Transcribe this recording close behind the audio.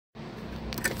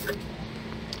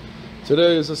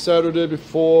Today is a Saturday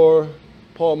before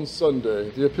Palm Sunday.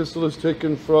 The epistle is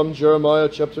taken from Jeremiah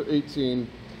chapter 18.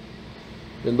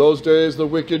 In those days the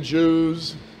wicked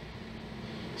Jews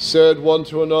said one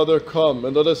to another, "Come,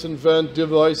 and let us invent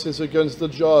devices against the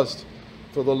just,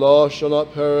 for the law shall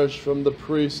not perish from the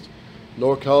priest,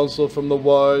 nor counsel from the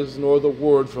wise, nor the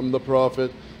word from the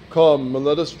prophet. Come, and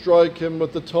let us strike him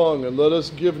with the tongue, and let us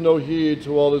give no heed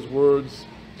to all his words.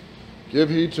 Give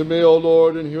heed to me, O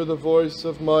Lord, and hear the voice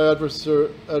of my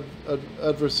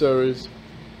adversaries.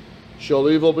 Shall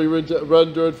evil be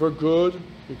rendered for good,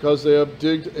 because they have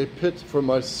digged a pit for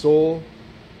my soul?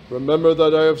 Remember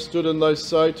that I have stood in thy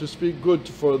sight to speak good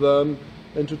for them,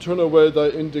 and to turn away thy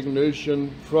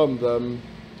indignation from them.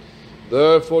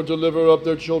 Therefore deliver up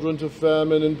their children to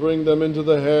famine, and bring them into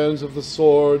the hands of the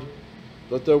sword.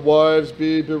 Let their wives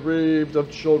be bereaved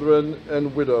of children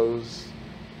and widows.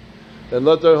 And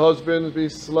let their husbands be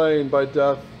slain by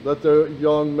death. Let their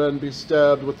young men be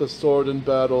stabbed with the sword in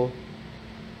battle.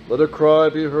 Let a cry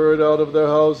be heard out of their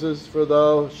houses, for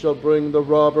thou shalt bring the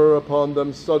robber upon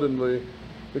them suddenly,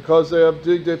 because they have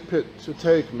digged a pit to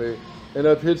take me, and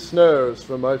have hid snares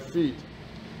for my feet.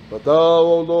 But thou,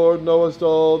 O Lord, knowest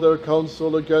all their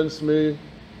counsel against me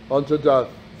unto death.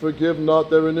 Forgive not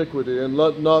their iniquity, and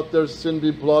let not their sin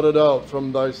be blotted out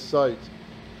from thy sight.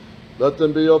 Let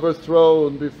them be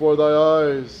overthrown before thy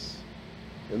eyes.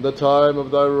 In the time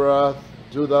of thy wrath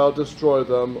do thou destroy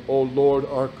them, O Lord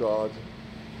our God."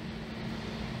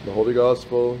 The Holy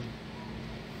Gospel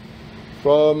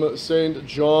from St.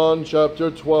 John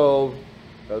chapter 12.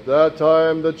 At that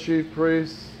time the chief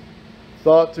priests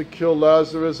thought to kill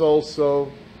Lazarus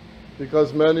also,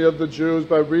 because many of the Jews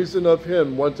by reason of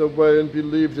him went away and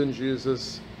believed in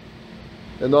Jesus.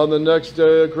 And on the next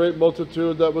day a great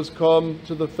multitude that was come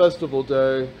to the festival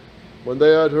day, when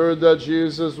they had heard that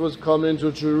Jesus was come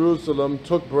into Jerusalem,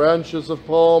 took branches of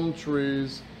palm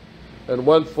trees and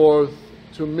went forth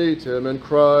to meet him, and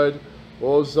cried,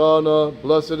 "Hosanna,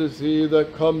 blessed is he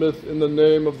that cometh in the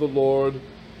name of the Lord,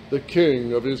 the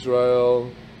King of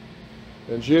Israel."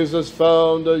 And Jesus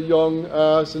found a young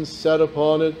ass, and sat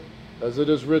upon it, as it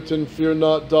is written, "Fear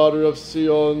not, daughter of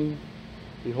Sion,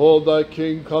 behold thy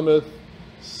king cometh,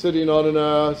 sitting on an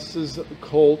ass's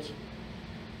colt."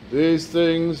 These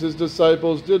things his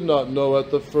disciples did not know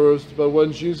at the first, but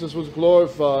when Jesus was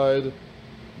glorified,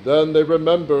 then they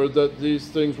remembered that these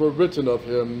things were written of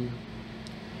him,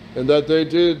 and that they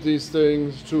did these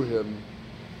things to him.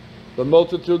 The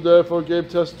multitude therefore gave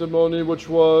testimony which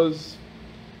was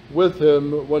with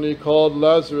him when he called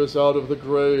Lazarus out of the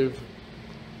grave,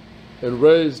 and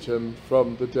raised him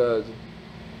from the dead.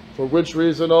 For which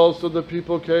reason also the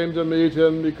people came to meet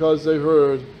him, because they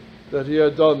heard that he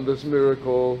had done this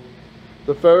miracle.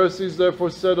 The Pharisees therefore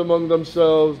said among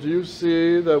themselves, "Do you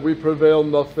see that we prevail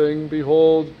nothing?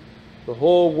 Behold, the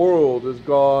whole world is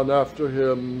gone after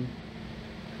him."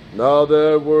 Now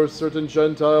there were certain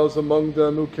Gentiles among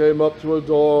them who came up to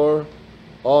adore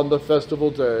on the festival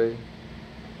day.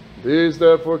 These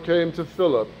therefore came to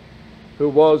Philip, who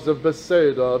was of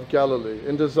Bethsaida of Galilee,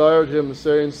 and desired him,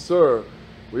 saying, "Sir,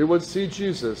 we would see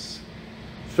Jesus."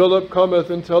 Philip cometh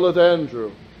and telleth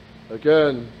Andrew.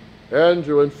 Again,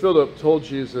 Andrew and Philip told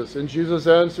Jesus, and Jesus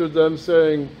answered them,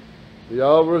 saying, "The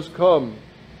hour is come,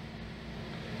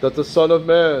 that the Son of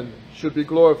Man should be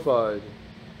glorified.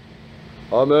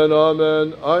 Amen,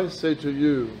 amen, I say to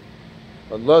you,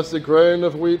 unless the grain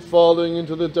of wheat falling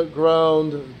into the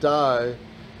ground die,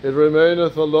 it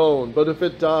remaineth alone, but if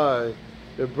it die,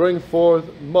 it bring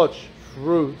forth much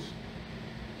fruit.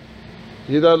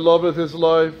 He that loveth his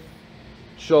life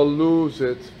shall lose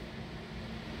it,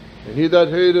 and he that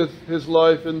hateth his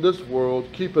life in this world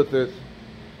keepeth it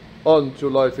unto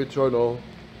life eternal.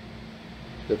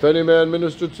 If any man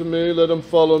minister to me, let him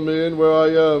follow me, and where I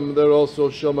am, there also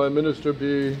shall my minister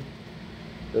be.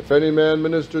 If any man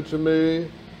minister to me,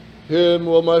 him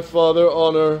will my Father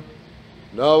honor.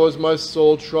 Now is my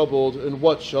soul troubled, and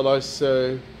what shall I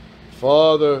say?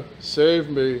 Father, save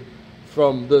me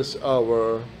from this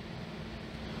hour.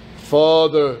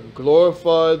 Father,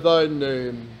 glorify thy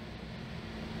name."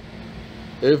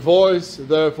 A voice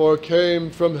therefore came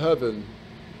from heaven.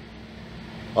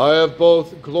 I have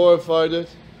both glorified it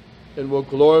and will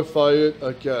glorify it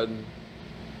again.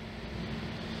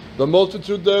 The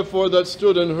multitude therefore that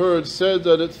stood and heard said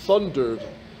that it thundered.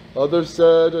 Others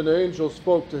said, "An angel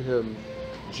spoke to him."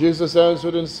 Jesus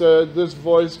answered and said, "This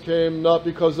voice came not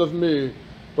because of me,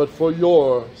 but for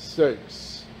your sakes.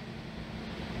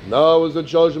 Now is the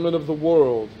judgment of the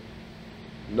world.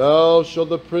 Now shall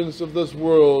the prince of this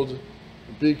world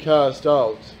be cast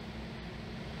out.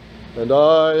 And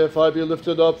I, if I be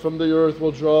lifted up from the earth,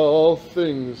 will draw all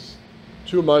things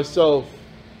to myself.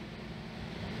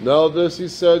 Now this he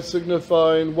said,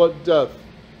 signifying what death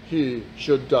he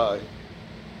should die.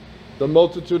 The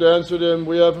multitude answered him,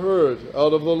 We have heard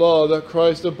out of the law that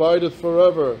Christ abideth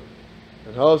forever.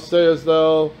 And how sayest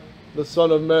thou, the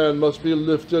Son of Man must be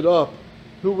lifted up?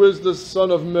 Who is the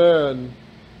Son of Man?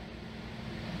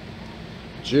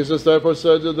 Jesus therefore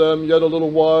said to them, Yet a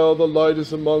little while the light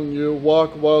is among you.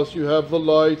 Walk whilst you have the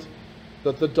light,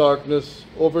 that the darkness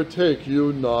overtake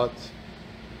you not.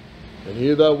 And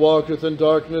he that walketh in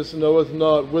darkness knoweth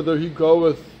not whither he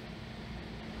goeth.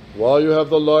 While you have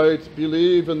the light,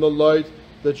 believe in the light,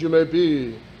 that you may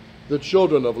be the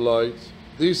children of light.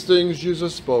 These things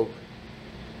Jesus spoke,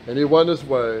 and he went his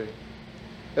way,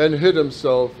 and hid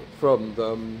himself from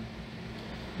them.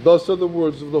 Thus are the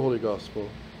words of the Holy Gospel.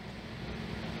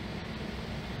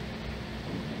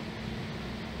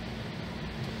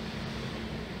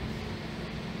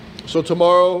 So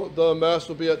tomorrow the Mass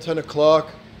will be at 10 o'clock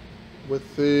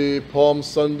with the Palm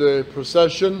Sunday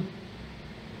procession,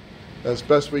 as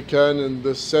best we can in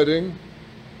this setting.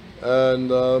 And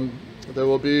there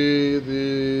will be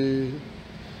the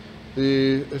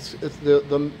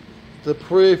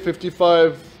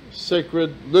pre-55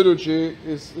 sacred liturgy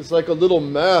is like a little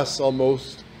Mass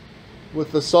almost,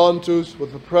 with the Sanctus,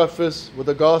 with the preface, with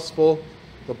the Gospel,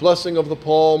 the blessing of the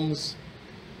palms,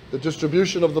 the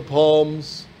distribution of the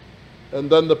palms, and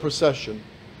then the procession.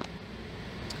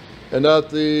 And at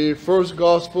the first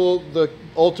Gospel, the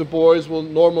altar boys will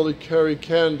normally carry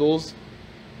candles,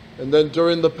 and then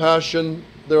during the Passion,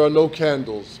 there are no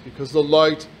candles, because the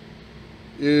light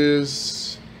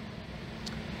is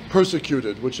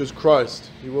persecuted, which is Christ.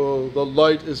 The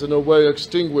light is in a way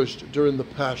extinguished during the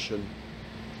Passion.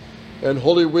 And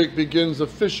Holy Week begins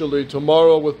officially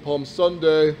tomorrow with Palm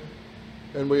Sunday,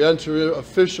 and we enter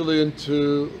officially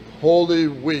into Holy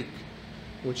Week,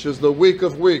 which is the week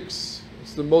of weeks.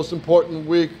 It's the most important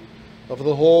week of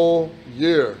the whole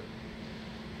year.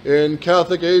 In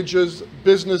Catholic ages,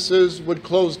 businesses would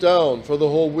close down for the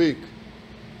whole week.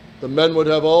 The men would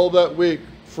have all that week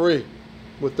free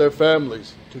with their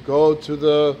families to go to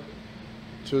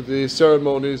the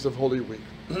ceremonies of Holy Week.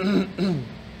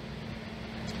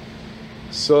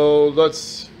 So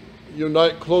let's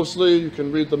unite closely. You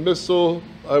can read the Missal.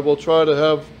 I will try to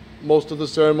have most of the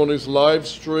ceremonies live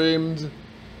streamed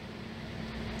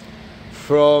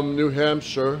from New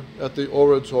Hampshire at the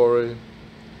Oratory.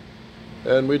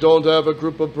 And we don't have a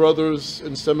group of brothers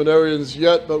and seminarians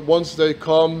yet, but once they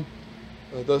come,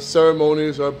 the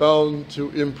ceremonies are bound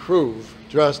to improve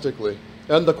drastically,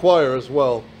 and the choir as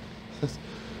well.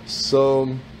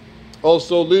 So,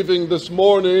 also leaving this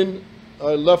morning,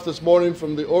 I left this morning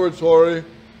from the Oratory,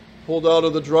 pulled out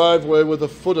of the driveway with a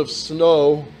foot of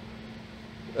snow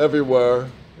everywhere,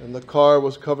 and the car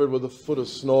was covered with a foot of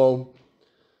snow.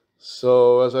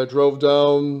 So as I drove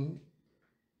down,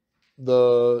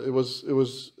 it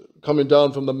was coming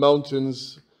down from the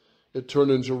mountains. It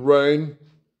turned into rain,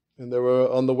 and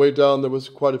on the way down there was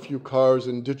quite a few cars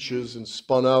in ditches and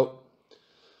spun out.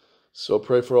 So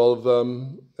pray for all of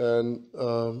them. And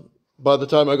by the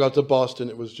time I got to Boston,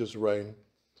 it was just rain.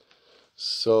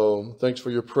 So thanks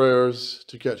for your prayers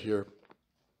to get here.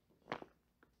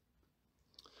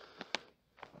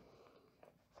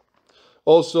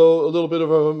 Also, a little bit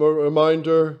of a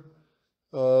reminder,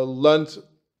 Lent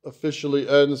officially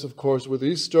ends, of course, with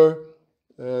Easter,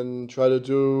 and try to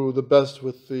do the best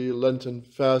with the Lenten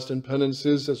fast and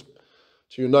penances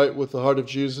to unite with the heart of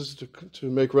Jesus, to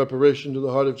make reparation to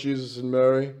the heart of Jesus and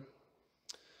Mary.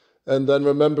 And then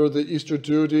remember the Easter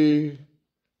duty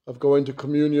of going to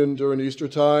communion during Easter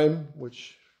time,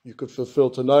 which you could fulfill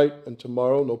tonight and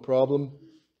tomorrow, no problem.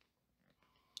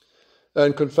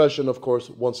 And confession, of course,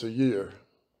 once a year.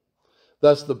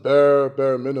 That's the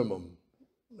bare minimum.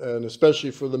 And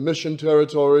especially for the mission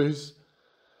territories,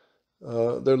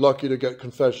 they're lucky to get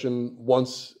confession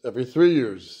once every 3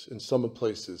 years in some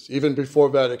places, even before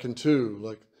Vatican II,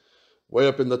 like way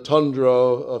up in the tundra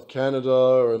of Canada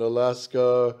or in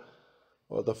Alaska,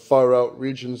 or the far out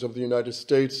regions of the United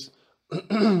States,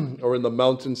 or in the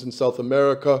mountains in South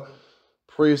America.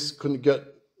 Priests couldn't get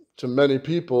to many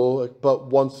people, but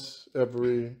once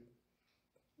every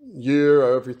year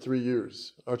or every 3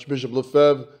 years. Archbishop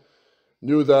Lefebvre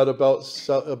knew that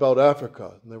about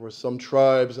Africa. And there were some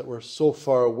tribes that were so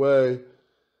far away,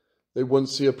 they wouldn't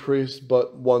see a priest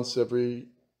but once every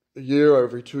year, or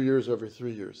every 2 years, or every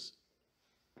 3 years.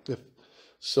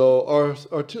 So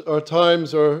our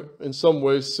times are in some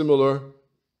ways similar.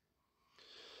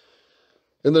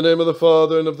 In the name of the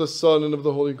Father, and of the Son, and of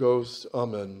the Holy Ghost.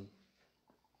 Amen.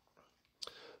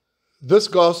 This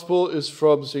gospel is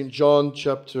from St. John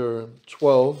chapter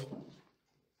 12.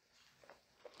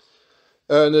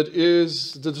 And it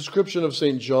is the description of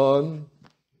St. John.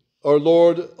 Our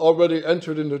Lord already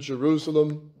entered into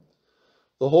Jerusalem.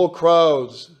 The whole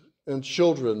crowds and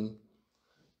children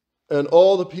and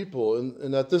all the people,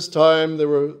 and at this time there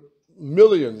were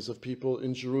millions of people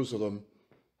in Jerusalem.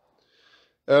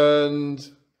 And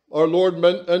our Lord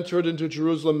entered into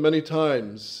Jerusalem many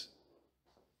times,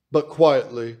 but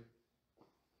quietly.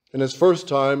 And his first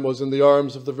time was in the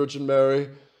arms of the Virgin Mary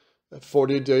at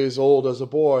 40 days old as a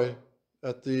boy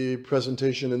at the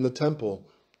presentation in the temple.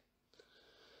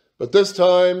 But this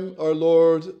time, our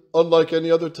Lord, unlike any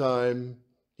other time,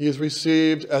 he is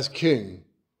received as king.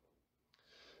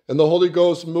 And the Holy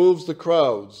Ghost moves the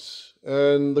crowds,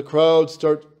 and the crowds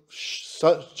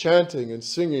start chanting and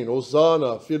singing,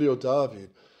 Hosanna, Filio David,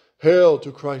 hail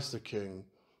to Christ the King.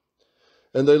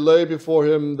 And they lay before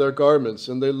him their garments,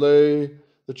 and the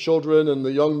children and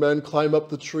the young men climb up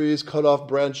the trees, cut off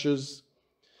branches,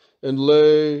 and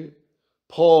lay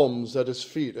palms at his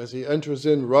feet as he enters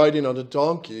in riding on a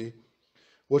donkey,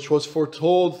 which was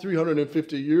foretold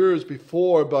 350 years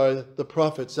before by the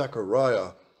prophet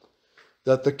Zechariah,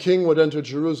 that the king would enter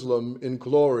Jerusalem in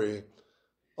glory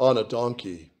on a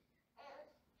donkey.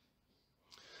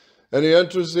 And he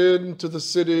enters into the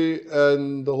city,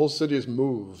 and the whole city is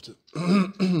moved.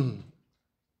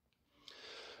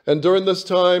 And during this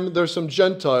time, there's some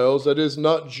Gentiles, that is,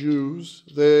 not Jews.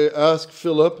 They ask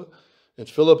Philip, and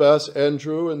Philip asks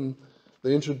Andrew, and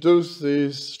they introduce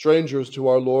these strangers to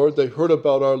our Lord. They heard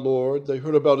about our Lord. They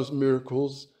heard about his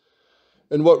miracles.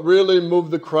 And what really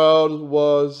moved the crowd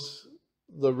was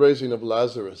the raising of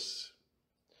Lazarus.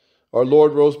 Our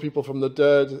Lord rose people from the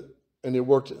dead, and he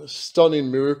worked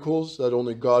stunning miracles that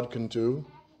only God can do.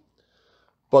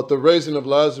 But the raising of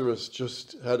Lazarus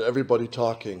just had everybody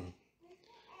talking.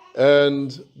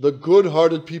 And the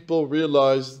good-hearted people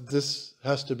realized this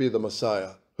has to be the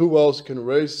Messiah. Who else can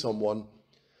raise someone?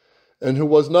 And who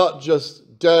was not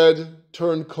just dead,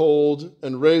 turned cold,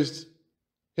 and raised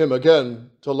him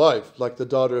again to life, like the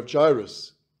daughter of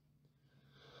Jairus.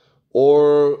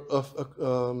 Or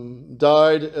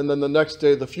died, and then the next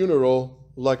day the funeral,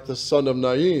 like the son of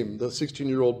Naim, the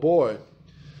 16-year-old boy.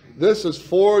 This is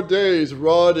 4 days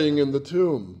rotting in the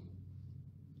tomb.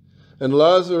 And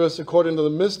Lazarus, according to the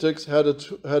mystics, had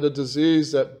a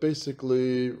disease that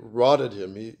basically rotted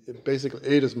him. It basically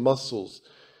ate his muscles,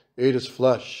 ate his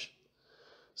flesh.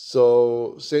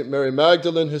 So St. Mary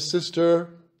Magdalene, his sister,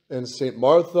 and St.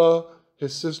 Martha,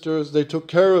 his sisters, they took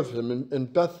care of him in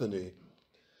Bethany.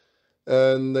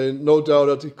 And they no doubt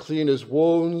had to clean his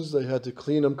wounds. They had to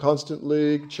clean him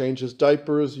constantly, change his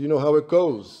diapers. You know how it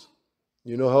goes.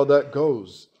 You know how that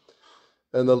goes.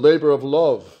 And the labor of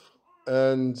love.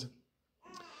 And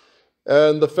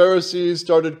the Pharisees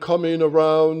started coming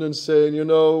around and saying, you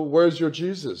know, where's your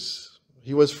Jesus?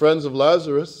 He was friends of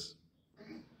Lazarus.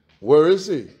 Where is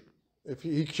he? If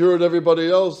he cured everybody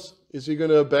else, is he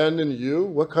going to abandon you?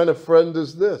 What kind of friend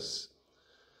is this?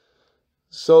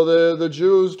 So the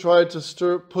Jews tried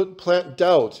to plant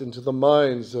doubt into the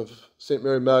minds of St.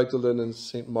 Mary Magdalene and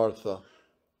St. Martha.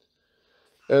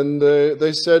 And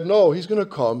they said, no, he's going to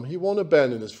come. He won't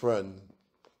abandon his friend.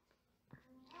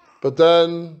 But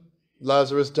then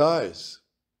Lazarus dies.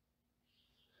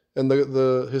 And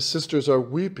his sisters are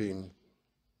weeping.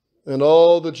 And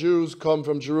all the Jews come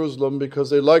from Jerusalem because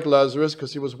they like Lazarus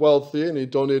because he was wealthy and he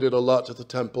donated a lot to the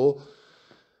temple.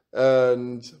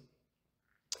 And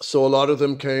so a lot of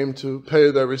them came to pay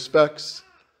their respects.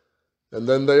 And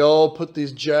then they all put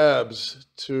these jabs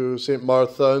to St.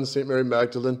 Martha and St. Mary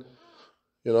Magdalene.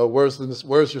 You know,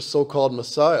 where's your so-called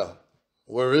Messiah?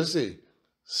 Where is he?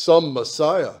 Some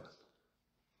Messiah.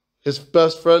 His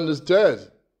best friend is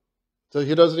dead. So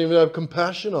he doesn't even have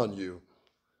compassion on you.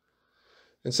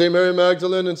 And St. Mary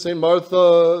Magdalene and St.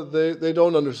 Martha, they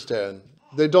don't understand.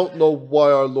 They don't know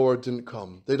why our Lord didn't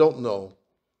come. They don't know.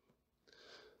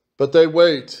 But they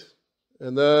wait.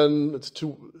 And then it's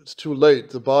too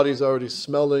late. The body's already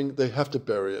smelling. They have to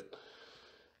bury it.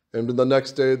 And the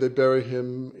next day they bury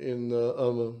him in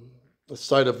the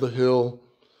side of the hill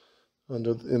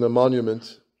in a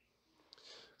monument.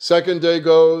 Second day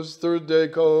goes, third day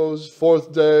goes,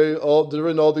 fourth day.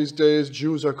 During all these days,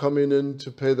 Jews are coming in to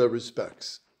pay their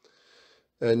respects.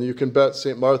 And you can bet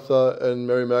St. Martha and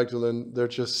Mary Magdalene, they're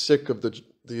just sick of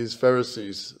these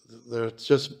Pharisees. They're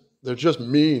just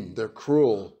mean. They're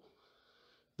cruel.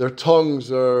 Their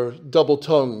tongues are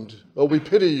double-tongued. Oh, we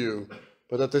pity you.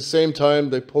 But at the same time,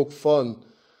 they poke fun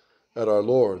at our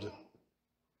Lord.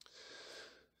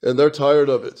 And they're tired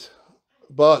of it.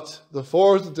 But the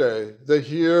fourth day, they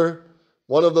hear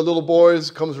one of the little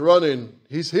boys comes running.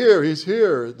 He's here, he's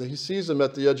here. He sees him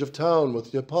at the edge of town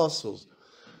with the apostles.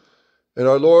 And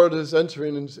our Lord is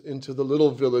entering into the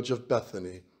little village of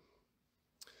Bethany.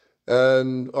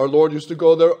 And our Lord used to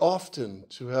go there often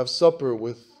to have supper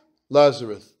with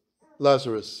Lazarus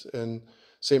and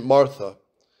St. Martha.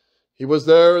 He was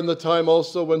there in the time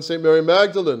also when St. Mary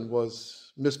Magdalene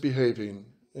was misbehaving,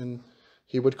 and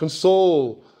he would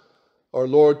console. Our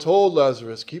Lord told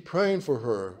Lazarus, keep praying for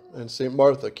her, and St.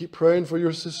 Martha, keep praying for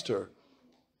your sister.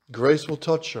 Grace will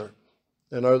touch her.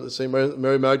 And St.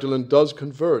 Mary Magdalene does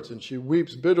convert, and she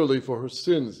weeps bitterly for her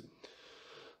sins.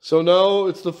 So now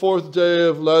it's the 4th day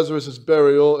of Lazarus'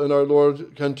 burial, and our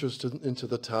Lord enters into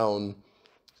the town.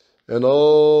 And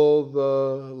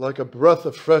like a breath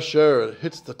of fresh air, it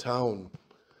hits the town.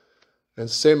 And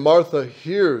St. Martha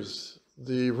hears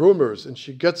the rumors, and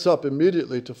she gets up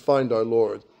immediately to find our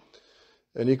Lord.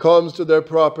 And he comes to their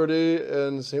property,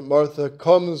 and St. Martha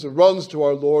runs to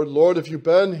our Lord. Lord, if you'd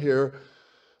been here,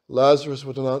 Lazarus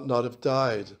would not have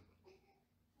died.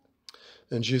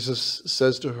 And Jesus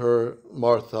says to her,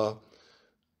 Martha,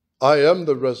 I am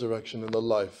the resurrection and the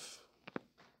life.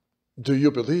 Do you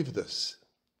believe this?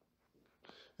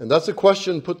 And that's a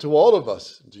question put to all of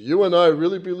us. Do you and I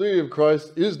really believe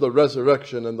Christ is the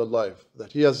resurrection and the life,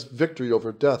 that he has victory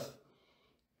over death?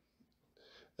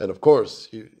 And of course,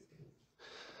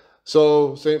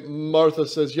 so St. Martha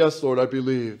says, yes, Lord, I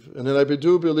believe. And then I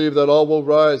do believe that all will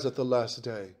rise at the last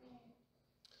day.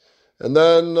 And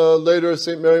then later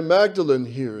St. Mary Magdalene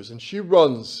hears, and she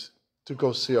runs to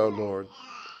go see our Lord.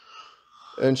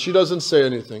 And she doesn't say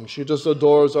anything. She just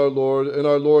adores our Lord. And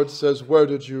our Lord says, where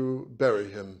did you bury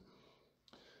him?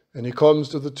 And he comes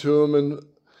to the tomb, and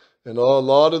a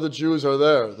lot of the Jews are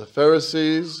there. The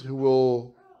Pharisees who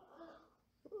will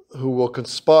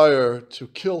conspire to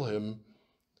kill him,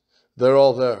 they're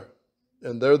all there.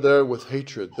 And they're there with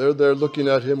hatred. They're there looking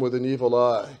at him with an evil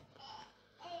eye.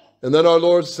 And then our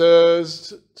Lord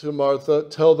says to Martha,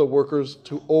 tell the workers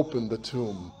to open the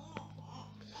tomb.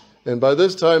 And by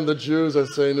this time, the Jews are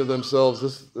saying to themselves,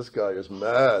 this guy is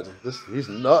mad. He's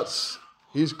nuts.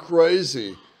 He's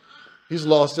crazy. He's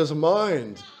lost his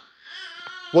mind.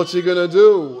 What's he going to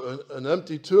do? An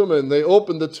empty tomb. And they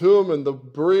open the tomb, and the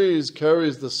breeze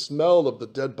carries the smell of the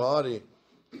dead body.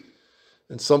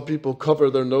 And some people cover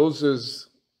their noses.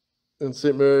 And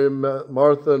St.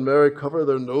 Martha and Mary cover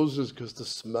their noses because the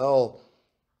smell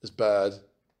is bad.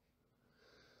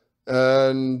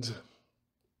 And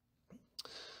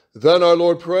then our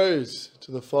Lord prays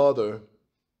to the Father.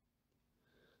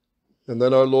 And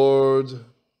then our Lord,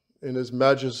 in his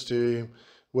majesty,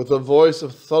 with a voice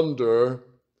of thunder,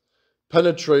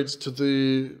 penetrates to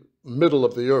the middle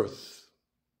of the earth.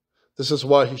 This is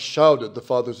why he shouted, the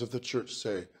fathers of the church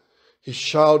say. He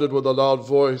shouted with a loud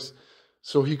voice,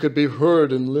 so he could be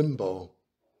heard in limbo,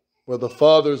 where the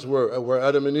fathers were, where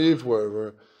Adam and Eve were,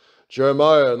 where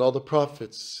Jeremiah and all the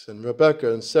prophets, and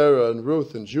Rebecca and Sarah and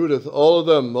Ruth and Judith, all of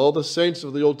them, all the saints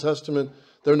of the Old Testament,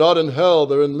 they're not in hell,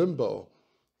 they're in limbo,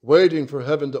 waiting for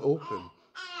heaven to open.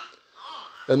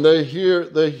 And they hear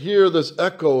this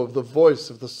echo of the voice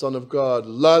of the Son of God,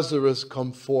 Lazarus,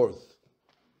 come forth.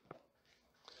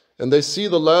 And they see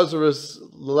the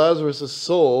Lazarus'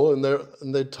 soul,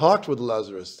 and they talked with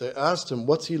Lazarus. They asked him,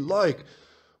 what's he like?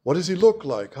 What does he look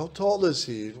like? How tall is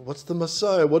he? What's the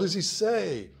Messiah? What does he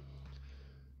say?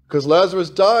 Because Lazarus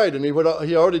died, and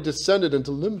he already descended into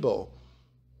limbo.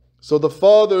 So the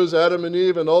fathers, Adam and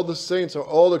Eve, and all the saints are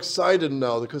all excited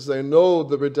now because they know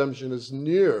the redemption is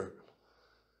near.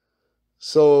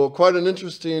 So quite an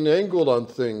interesting angle on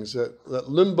things. That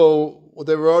limbo,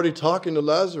 they were already talking to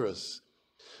Lazarus.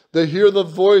 They hear the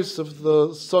voice of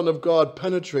the Son of God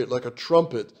penetrate like a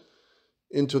trumpet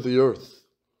into the earth.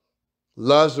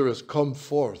 Lazarus, come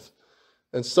forth.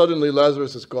 And suddenly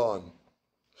Lazarus is gone.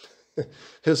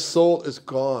 His soul is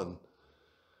gone.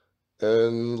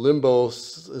 And limbo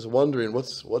is wondering,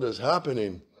 what is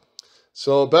happening?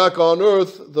 So back on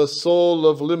earth, the soul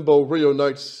of limbo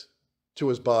reunites to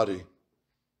his body.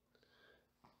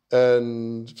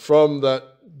 And from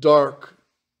that dark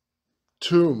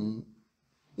tomb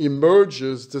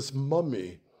emerges this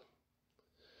mummy,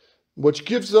 which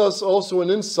gives us also an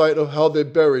insight of how they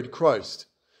buried Christ.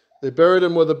 They buried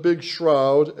him with a big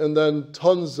shroud and then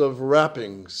tons of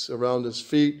wrappings around his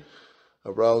feet,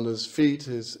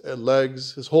 his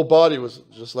legs. His whole body was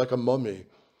just like a mummy.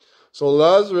 So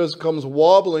Lazarus comes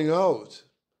wobbling out,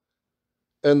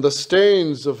 and the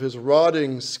stains of his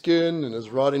rotting skin and his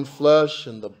rotting flesh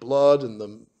and the blood and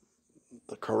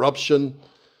the corruption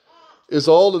is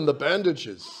all in the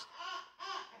bandages.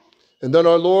 And then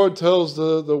our Lord tells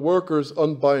the workers,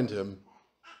 unbind him.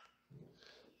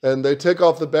 And they take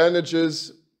off the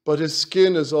bandages, but his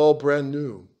skin is all brand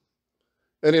new.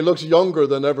 And he looks younger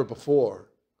than ever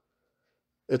before.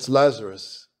 It's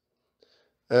Lazarus.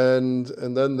 And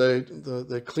then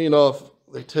they clean off,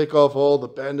 they take off all the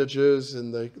bandages,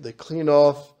 and they clean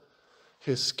off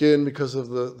his skin because of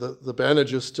the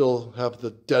bandages still have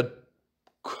the dead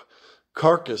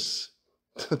carcass,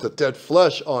 the dead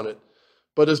flesh on it.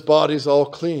 But his body's all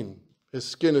clean. His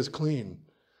skin is clean.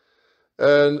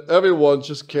 And everyone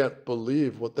just can't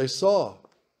believe what they saw.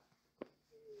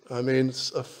 I mean,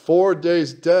 it's 4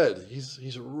 days dead.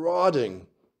 He's rotting.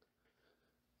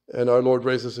 And our Lord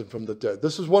raises him from the dead.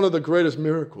 This is one of the greatest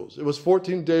miracles. It was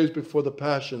 14 days before the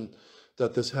Passion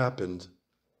that this happened.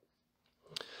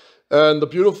 And the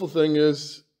beautiful thing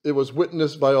is, it was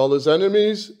witnessed by all his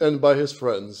enemies and by his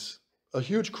friends. A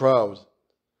huge crowd.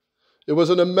 It was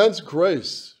an immense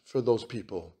grace for those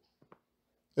people.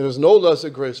 It is no less a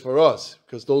grace for us,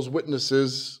 because those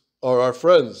witnesses are our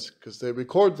friends, because they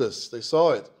record this, they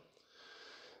saw it.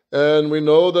 And we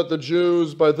know that the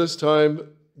Jews, by this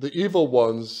time, the evil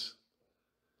ones,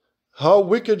 how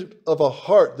wicked of a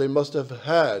heart they must have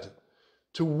had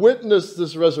to witness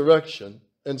this resurrection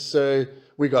and say,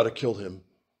 we got to kill him.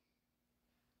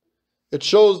 It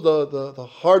shows the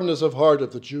hardness of heart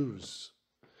of the Jews.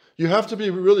 You have to be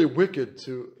really wicked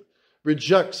to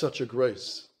reject such a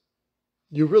grace.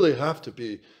 You really have to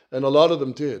be. And a lot of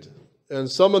them did.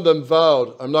 And some of them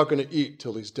vowed, I'm not going to eat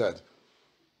till he's dead.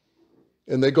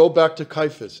 And they go back to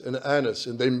Caiaphas and Annas,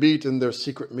 and they meet in their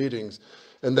secret meetings.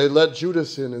 And they let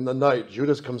Judas in the night.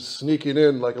 Judas comes sneaking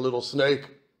in like a little snake.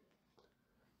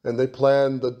 And they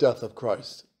plan the death of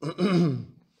Christ.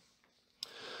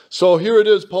 So here it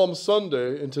is, Palm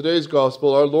Sunday. In today's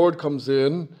gospel, our Lord comes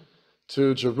in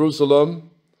to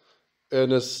Jerusalem.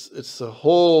 And it's the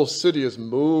whole city is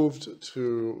moved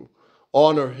to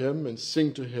honor him and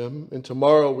sing to him. And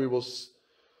tomorrow we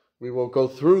will go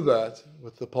through that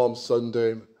with the Palm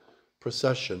Sunday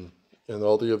procession and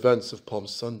all the events of Palm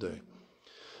Sunday.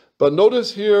 But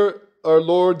notice here, our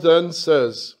Lord then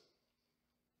says,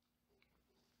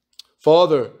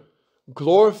 Father,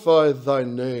 glorify thy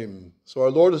name. So our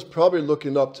Lord is probably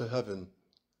looking up to heaven,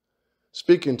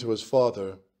 speaking to his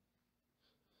Father.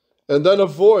 And then a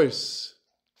voice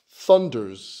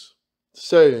thunders,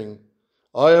 saying,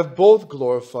 I have both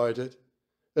glorified it,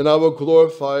 and I will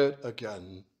glorify it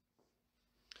again.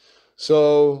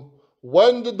 So,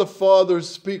 when did the Father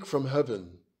speak from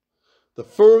heaven? The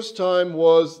first time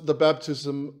was the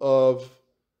baptism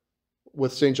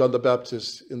with St. John the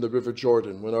Baptist in the River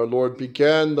Jordan, when our Lord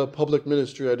began the public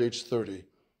ministry at age 30.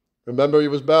 Remember, he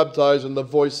was baptized, and the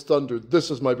voice thundered,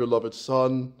 This is my beloved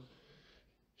Son,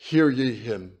 hear ye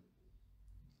him.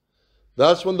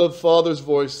 That's when the Father's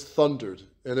voice thundered,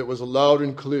 and it was loud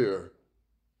and clear.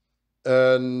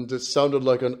 And it sounded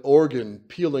like an organ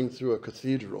pealing through a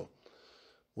cathedral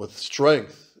with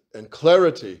strength and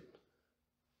clarity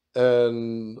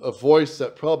and a voice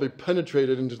that probably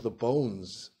penetrated into the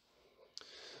bones.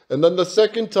 And then the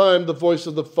second time the voice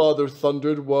of the Father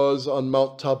thundered was on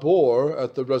Mount Tabor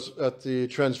at the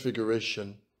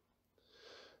Transfiguration.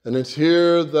 And it's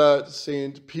here that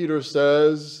St. Peter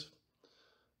says,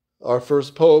 our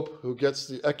first pope, who gets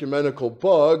the ecumenical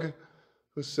bug,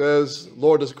 who says,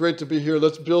 Lord, it's great to be here.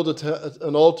 Let's build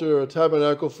an altar, a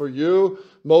tabernacle for you,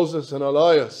 Moses and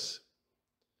Elias.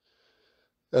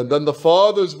 And then the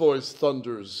Father's voice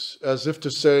thunders, as if to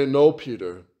say, no,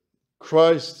 Peter,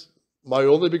 Christ, my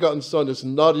only begotten Son, is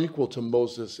not equal to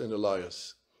Moses and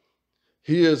Elias.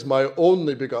 He is my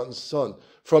only begotten Son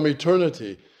from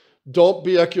eternity. Don't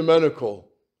be ecumenical.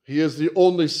 He is the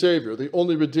only Savior, the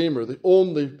only Redeemer, the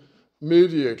only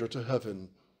mediator to heaven.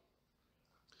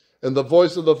 And the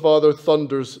voice of the Father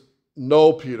thunders,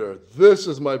 no, Peter, this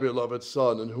is my beloved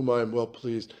Son, in whom I am well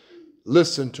pleased.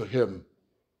 Listen to him.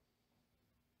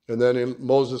 And then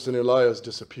Moses and Elias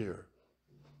disappear.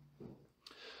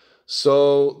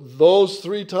 So those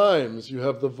 3 times you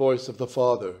have the voice of the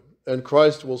Father. And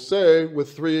Christ will say,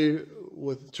 with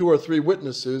 2 or 3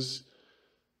 witnesses,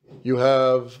 you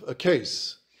have a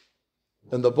case.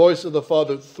 And the voice of the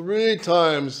Father 3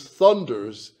 times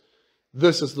thunders,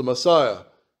 this is the Messiah.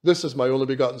 This is my only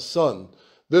begotten Son.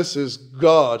 This is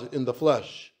God in the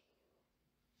flesh.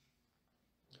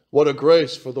 What a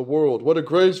grace for the world. What a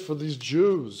grace for these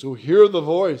Jews who hear the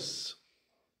voice.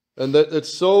 And that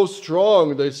it's so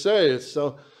strong, they say.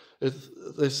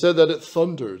 They said that it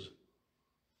thundered.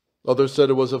 Others said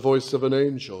it was a voice of an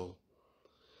angel.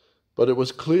 But it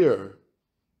was clear.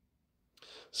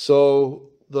 So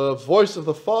the voice of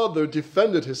the Father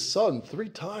defended his Son 3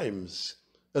 times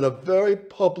in a very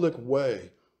public way.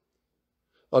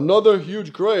 Another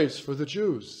huge grace for the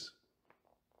Jews,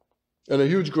 and a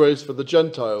huge grace for the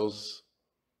Gentiles,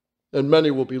 and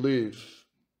many will believe.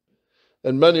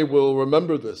 And many will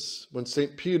remember this when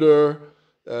St. Peter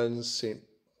and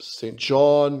St.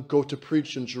 John go to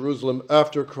preach in Jerusalem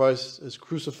after Christ is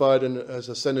crucified and has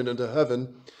ascended into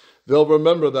heaven. They'll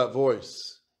remember that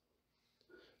voice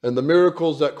and the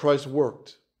miracles that Christ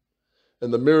worked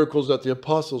and the miracles that the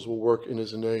apostles will work in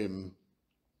his name.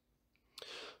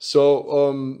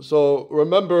 So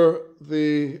remember,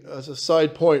 as a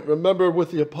side point, remember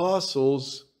with the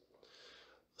apostles,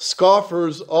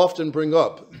 scoffers often bring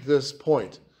up this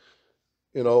point.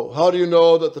 You know, how do you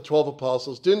know that the 12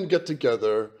 apostles didn't get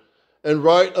together and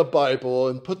write a Bible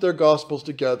and put their gospels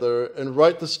together and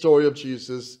write the story of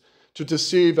Jesus to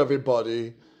deceive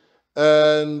everybody,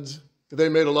 and they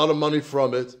made a lot of money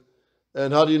from it?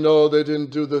 And how do you know they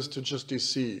didn't do this to just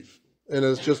deceive? And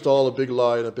it's just all a big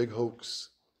lie and a big hoax.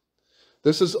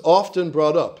 This is often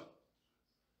brought up,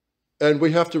 and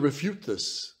we have to refute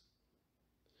this.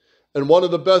 And one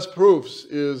of the best proofs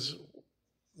is,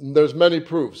 there's many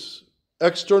proofs,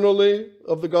 externally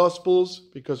of the Gospels,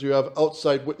 because you have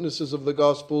outside witnesses of the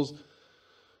Gospels,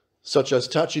 such as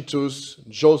Tacitus,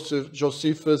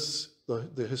 Josephus,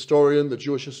 the historian, the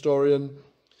Jewish historian.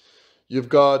 You've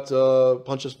got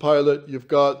Pontius Pilate. You've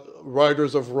got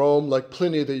writers of Rome like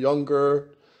Pliny the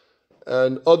Younger,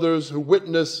 and others who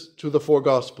witness to the four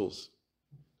Gospels,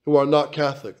 who are not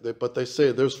Catholic, but they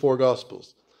say there's four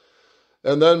Gospels.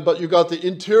 And then, but you got the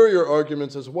interior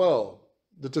arguments as well,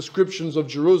 the descriptions of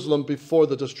Jerusalem before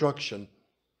the destruction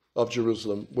of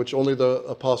Jerusalem, which only the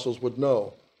apostles would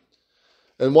know.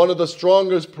 And one of the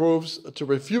strongest proofs to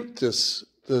refute this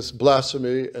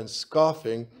blasphemy and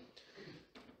scoffing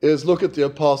is look at the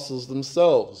apostles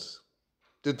themselves.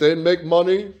 Did they make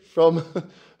money from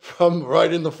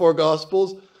writing the four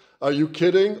Gospels? Are you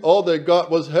kidding? All they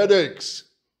got was headaches.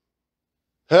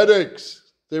 Headaches.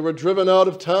 They were driven out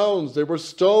of towns. They were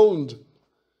stoned.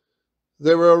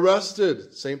 They were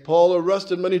arrested. St. Paul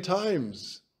arrested many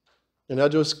times and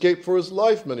had to escape for his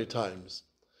life many times.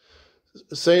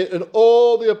 And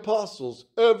all the apostles,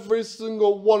 every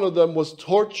single one of them was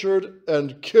tortured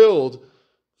and killed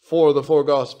for the four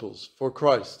Gospels, for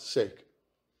Christ's sake.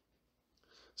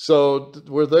 So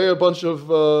were they a bunch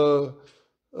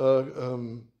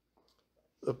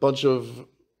of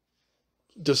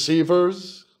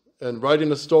deceivers and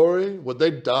writing a story? Would they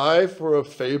die for a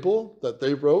fable that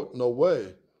they wrote? No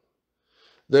way.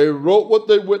 They wrote what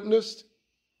they witnessed,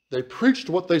 they preached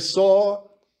what they saw,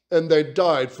 and they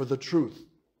died for the truth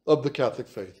of the Catholic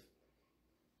faith.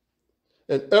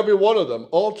 And every one of them,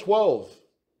 all 12,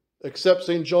 except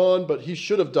St. John, but he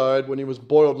should have died when he was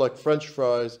boiled like French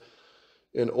fries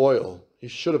in oil. He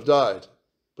should have died,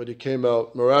 but he came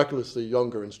out miraculously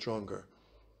younger and stronger.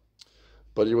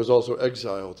 But he was also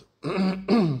exiled.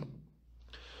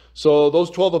 So those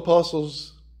 12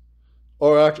 apostles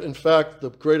are in fact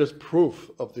the greatest proof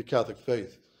of the Catholic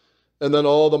faith. And then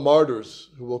all the martyrs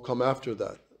who will come after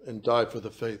that and die for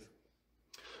the faith.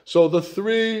 So the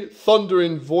three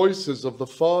thundering voices of the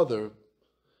Father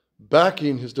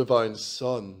backing his divine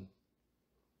Son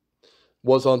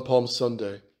was on Palm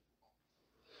Sunday.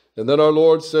 And then our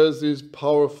Lord says these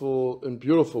powerful and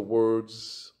beautiful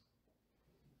words,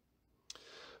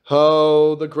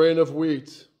 how the grain of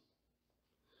wheat,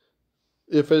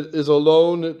 if it is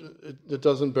alone, it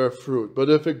doesn't bear fruit. But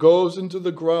if it goes into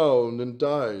the ground and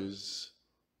dies,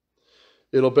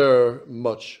 it'll bear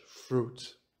much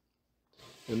fruit.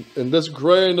 And this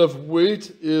grain of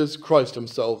wheat is Christ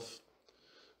himself,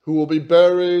 who will be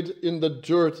buried in the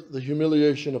dirt, the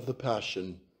humiliation of the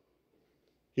Passion.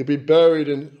 He'll be buried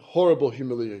in horrible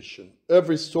humiliation,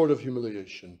 every sort of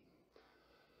humiliation,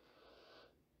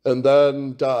 and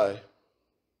then die.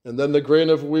 And then the grain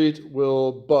of wheat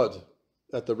will bud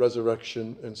at the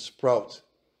resurrection and sprout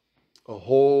a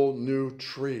whole new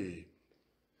tree.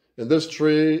 And this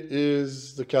tree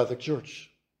is the Catholic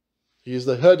Church. He is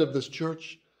the head of this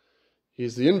church. He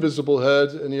is the invisible head,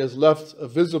 and he has left a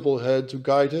visible head to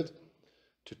guide it,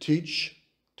 to teach,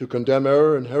 to condemn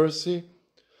error and heresy.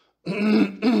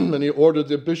 And he ordered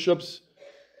the bishops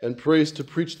and priests to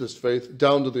preach this faith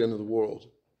down to the end of the world.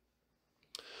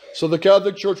 So the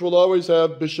Catholic Church will always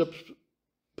have bishops,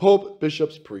 pope,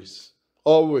 bishops, priests.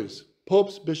 Always.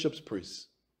 Popes, bishops, priests.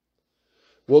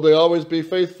 Will they always be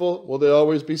faithful? Will they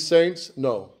always be saints?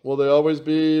 No. Will they always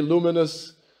be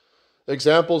luminous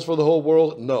examples for the whole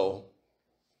world? No.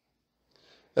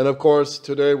 And of course,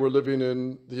 today we're living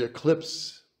in the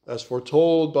eclipse, as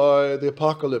foretold by the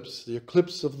Apocalypse, the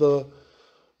eclipse of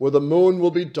where the moon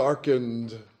will be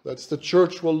darkened. That's the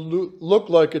church will look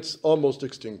like it's almost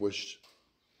extinguished.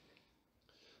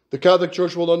 The Catholic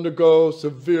Church will undergo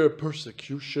severe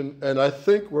persecution, and I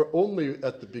think we're only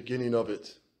at the beginning of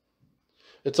it.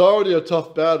 It's already a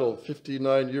tough battle,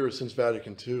 59 years since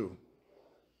Vatican II.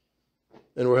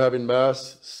 And we're having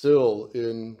Mass still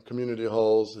in community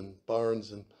halls and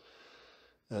barns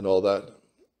and all that.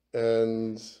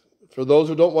 And for those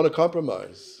who don't want to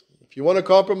compromise, if you want to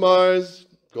compromise,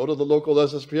 go to the local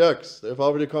SSPX. They've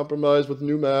already compromised with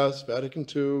new Mass, Vatican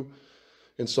II,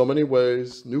 in so many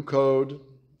ways, new code.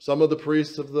 Some of the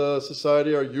priests of the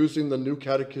society are using the new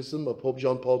catechism of Pope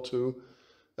John Paul II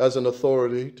as an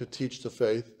authority to teach the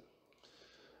faith.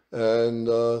 And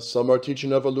some are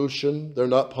teaching evolution. They're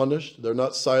not punished. They're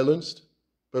not silenced.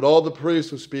 But all the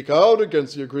priests who speak out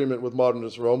against the agreement with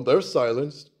modernist Rome, they're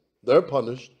silenced. They're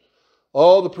punished.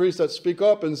 All the priests that speak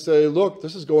up and say, look,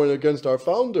 this is going against our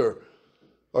founder,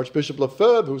 Archbishop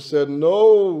Lefebvre, who said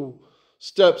no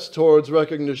steps towards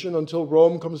recognition until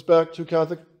Rome comes back to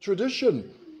Catholic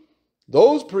tradition.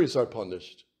 Those priests are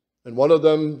punished. And one of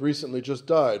them recently just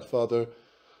died, Father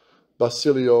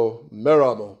Basilio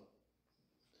Meramo.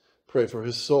 Pray for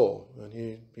his soul. And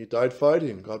he died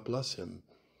fighting, God bless him.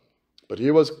 But he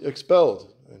was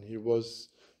expelled and he was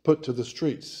put to the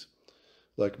streets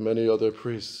like many other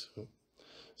priests.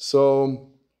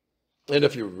 So, and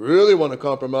if you really want to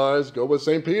compromise, go with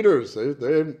St. Peter's.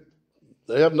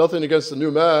 They have nothing against the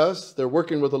new Mass. They're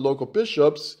working with the local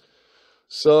bishops.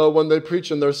 So when they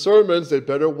preach in their sermons, they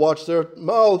better watch their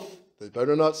mouth. They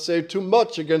better not say too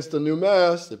much against the new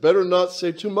Mass. They better not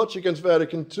say too much against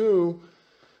Vatican II,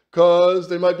 because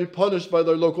they might be punished by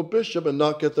their local bishop and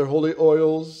not get their holy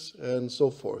oils and so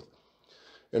forth.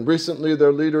 And recently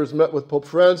their leaders met with Pope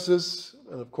Francis,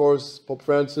 and of course Pope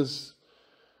Francis,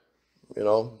 you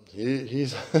know,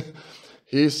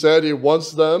 he said he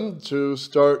wants them to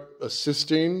start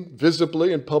assisting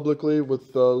visibly and publicly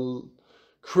with the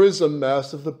Chrism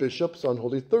Mass of the bishops on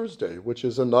Holy Thursday, which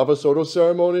is a Novus Ordo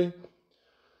ceremony,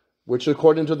 which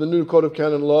according to the new Code of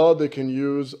Canon Law, they can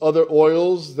use other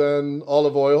oils than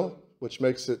olive oil, which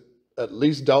makes it at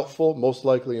least doubtful, most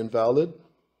likely invalid.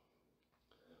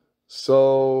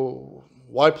 So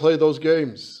why play those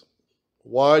games?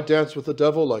 Why dance with the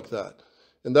devil like that?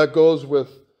 And that goes with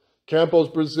Campos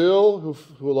Brazil,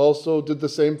 who also did the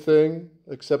same thing,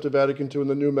 accepted Vatican II in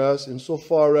the new Mass,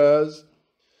 insofar as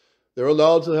they're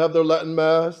allowed to have their Latin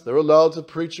Mass, they're allowed to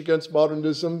preach against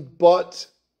modernism, but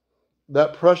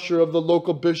that pressure of the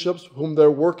local bishops whom they're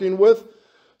working with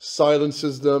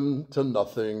silences them to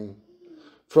nothing.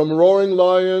 From roaring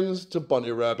lions to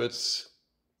bunny rabbits.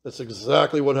 That's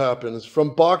exactly what happens.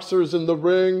 From boxers in the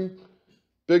ring,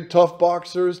 big tough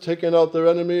boxers taking out their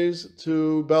enemies,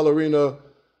 to ballerina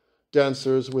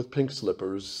dancers with pink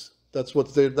slippers. That's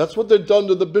what they've done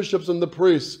to the bishops and the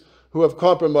priests who have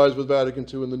compromised with Vatican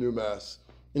II in the new Mass,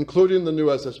 including the new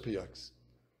SSPX.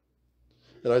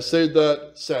 And I say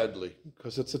that sadly,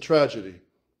 because it's a tragedy.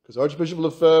 Because Archbishop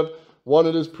Lefebvre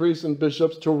wanted his priests and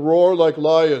bishops to roar like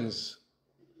lions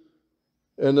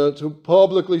and to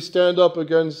publicly stand up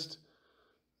against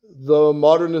the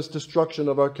modernist destruction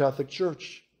of our Catholic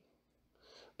Church.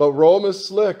 But Rome is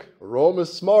slick, Rome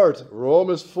is smart, Rome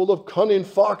is full of cunning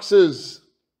foxes,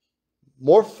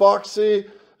 more foxy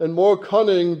and more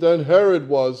cunning than Herod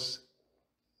was,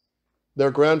 their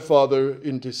grandfather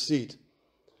in deceit.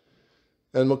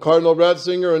 And Cardinal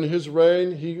Ratzinger, in his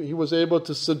reign, he was able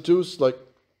to seduce like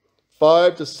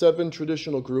 5 to 7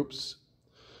 traditional groups: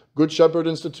 Good Shepherd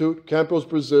Institute, Campos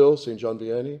Brazil, St. John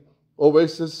Vianney,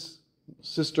 Oasis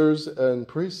Sisters and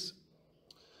Priests,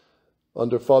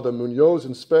 under Father Munoz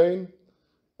in Spain,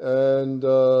 and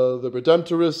the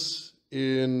Redemptorists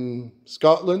in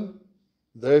Scotland.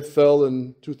 They fell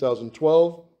in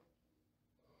 2012.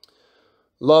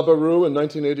 La Barou in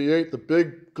 1988, the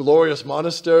big glorious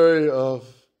monastery of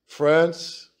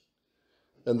France,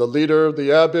 and the leader,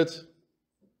 the abbot,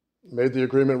 made the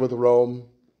agreement with Rome.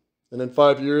 And in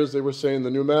 5 years, they were saying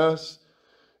the new Mass.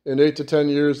 In 8 to 10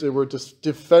 years, they were just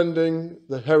defending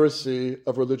the heresy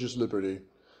of religious liberty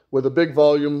with a big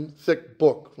volume, thick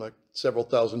book, like several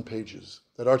thousand pages,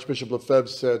 that Archbishop Lefebvre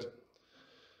said,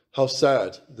 how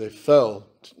sad they fell,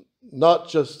 not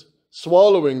just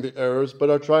swallowing the errors, but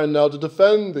are trying now to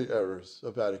defend the errors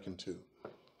of Vatican II.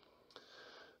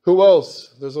 Who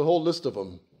else? There's a whole list of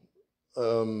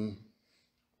them.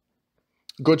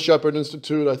 Good Shepherd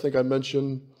Institute, I think I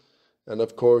mentioned, and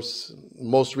of course,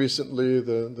 most recently,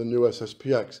 the new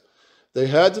SSPX. They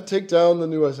had to take down the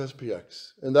new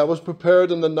SSPX, and that was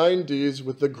prepared in the 90s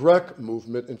with the Grec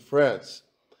movement in France.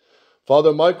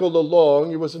 Father Michael Lalong,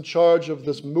 he was in charge of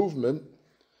this movement,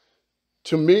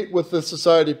 to meet with the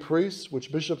society priests,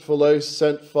 which Bishop Fillet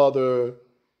sent several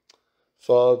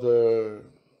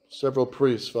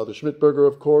priests, Father Schmidberger,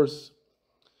 of course,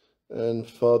 and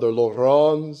Father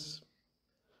Laurens,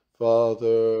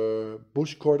 Father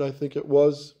Bushcourt, I think it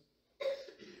was,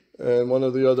 and one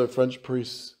of the other French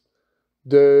priests,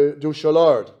 du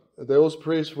Chalard. Those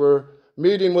priests were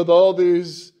meeting with all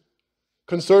these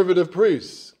conservative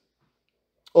priests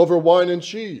over wine and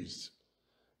cheese.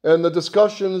 And the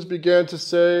discussions began to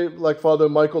say, like Father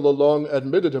Michael Lalong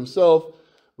admitted himself,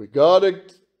 we got to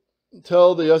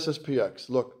tell the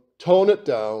SSPX, look, tone it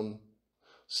down,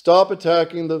 stop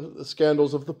attacking the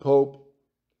scandals of the Pope,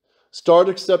 start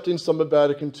accepting some of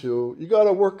Vatican II. You got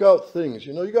to work out things,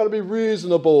 you got to be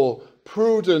reasonable,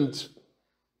 prudent.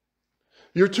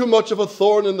 You're too much of a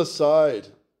thorn in the side.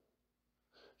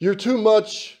 You're too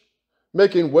much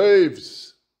making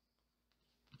waves.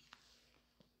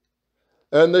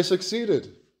 And they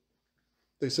succeeded.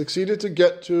 They succeeded to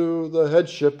get to the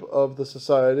headship of the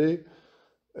society.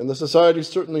 And the society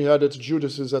certainly had its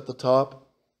Judases at the top.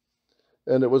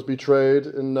 And it was betrayed.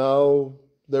 And now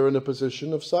they're in a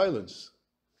position of silence.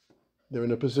 They're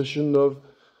in a position of,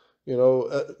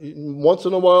 once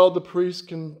in a while the priest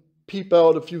can peep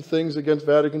out a few things against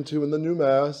Vatican II in the new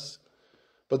Mass.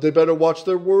 But they better watch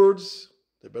their words.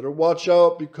 They better watch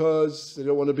out because they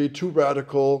don't want to be too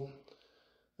radical,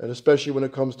 and especially when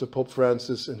it comes to Pope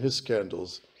Francis and his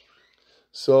scandals.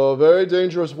 So very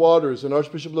dangerous waters, and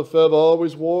Archbishop Lefebvre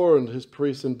always warned his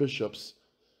priests and bishops,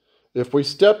 if we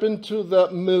step into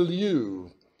that milieu,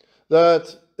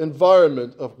 that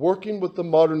environment of working with the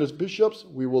modernist bishops,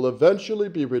 we will eventually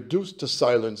be reduced to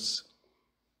silence.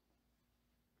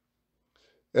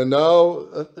 And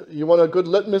now, you want a good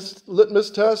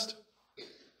litmus test?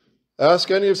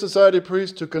 Ask any of society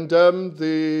priests to condemn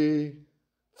the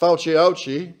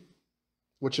Fauci-ouchie,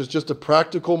 which is just a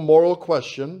practical moral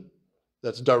question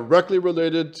that's directly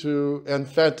related to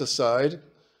infanticide.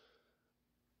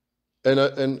 And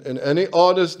any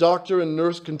honest doctor and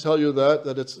nurse can tell you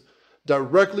that it's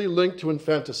directly linked to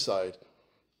infanticide.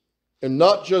 And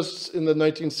not just in the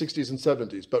 1960s and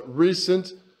 70s, but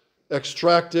recent,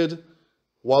 extracted,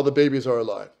 while the babies are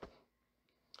alive.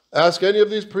 Ask any of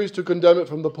these priests to condemn it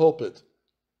from the pulpit.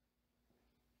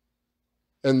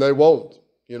 And they won't.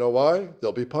 You know why?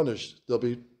 They'll be punished. They'll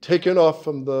be taken off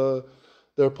from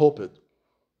their pulpit.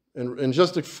 And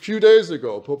just a few days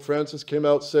ago, Pope Francis came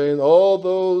out saying all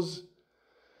those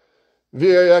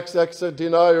VAXX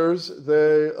deniers,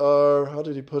 they are, how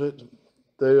did he put it?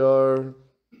 They are,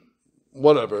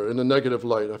 whatever, in a negative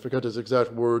light. I forget his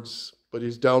exact words, but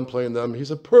he's downplaying them.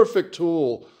 He's a perfect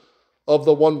tool of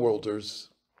the one-worlders.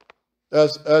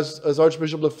 As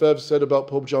Archbishop Lefebvre said about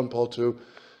Pope John Paul II,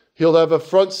 he'll have a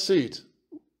front seat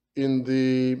in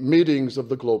the meetings of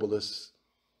the globalists.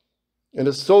 And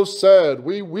it's so sad.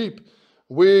 We weep.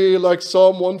 We, like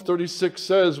Psalm 136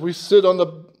 says, we sit on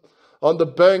the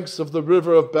banks of the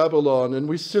river of Babylon, and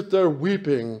we sit there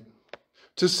weeping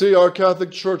to see our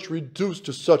Catholic Church reduced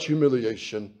to such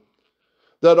humiliation.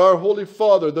 That our Holy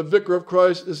Father, the Vicar of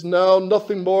Christ, is now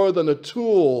nothing more than a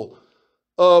tool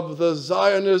of the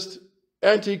Zionist,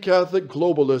 anti-Catholic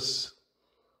globalists.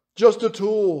 Just a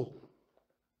tool.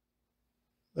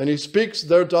 And he speaks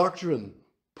their doctrine,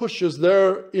 pushes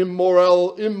their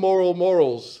immoral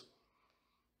morals,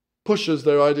 pushes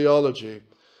their ideology.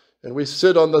 And we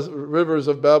sit on the rivers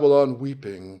of Babylon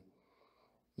weeping.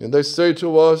 And they say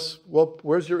to us, well,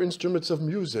 where's your instruments of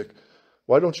music?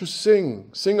 Why don't you sing?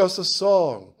 Sing us a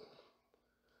song.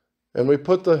 And we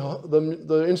put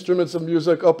the instruments of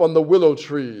music up on the willow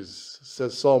trees,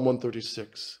 says Psalm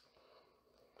 136.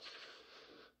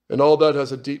 And all that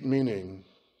has a deep meaning.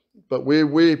 But we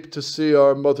weep to see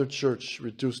our Mother Church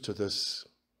reduced to this.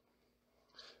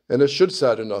 And it should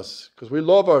sadden us, because we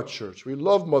love our church. We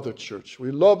love Mother Church.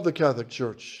 We love the Catholic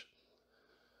Church.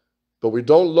 But we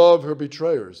don't love her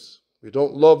betrayers. We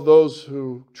don't love those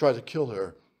who try to kill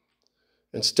her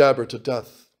and stab her to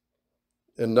death.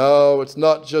 And now it's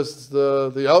not just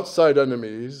the outside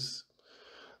enemies,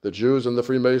 the Jews and the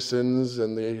Freemasons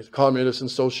and the communists and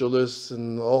socialists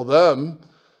and all them.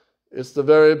 It's the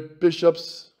very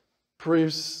bishops,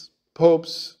 priests,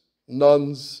 popes,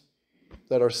 nuns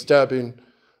that are stabbing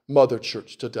Mother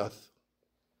Church to death,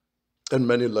 and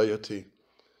many laity.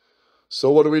 So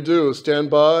what do? Stand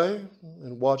by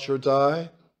and watch her die?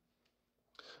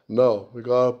 No, we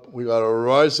got to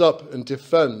rise up and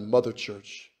defend Mother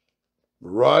Church.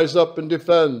 Rise up and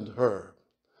defend her.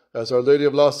 As Our Lady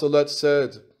of La Salette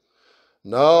said,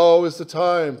 now is the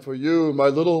time for you, my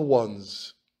little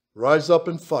ones. Rise up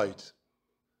and fight.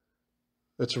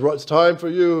 It's time for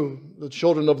you, the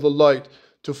children of the light,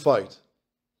 to fight.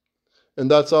 And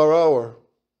that's our hour.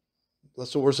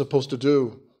 That's what we're supposed to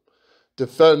do.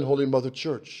 Defend Holy Mother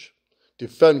Church.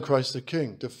 Defend Christ the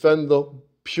King. Defend the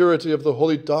purity of the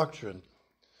holy doctrine.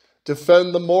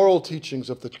 defend the moral teachings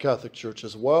of the Catholic Church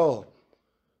as well,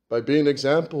 by being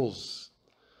examples.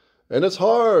 And it's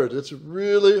hard, it's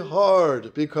really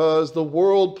hard, because the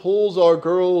world pulls our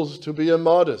girls to be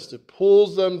immodest. It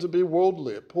pulls them to be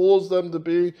worldly. It pulls them to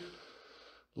be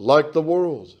like the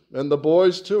world. And the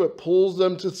boys too, it pulls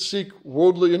them to seek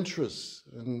worldly interests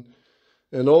and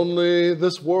only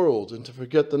this world, and to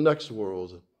forget the next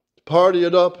world. Party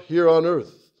it up here on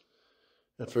earth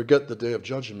and forget the day of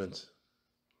judgment.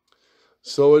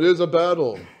 So it is a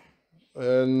battle,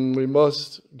 and we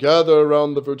must gather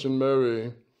around the Virgin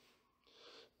Mary.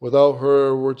 Without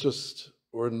her,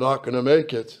 we're not going to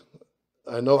make it.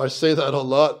 I know I say that a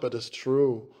lot, but it's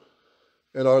true.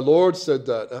 And our Lord said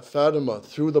that at Fatima,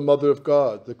 through the Mother of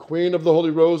God. The Queen of the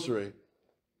Holy Rosary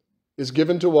is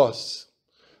given to us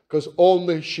because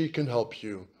only she can help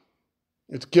you.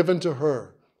 It's given to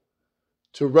her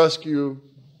to rescue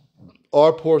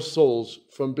our poor souls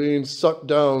from being sucked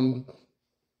down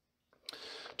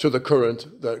to the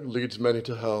current that leads many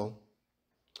to hell.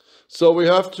 So we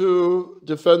have to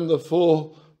defend the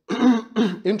full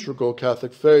integral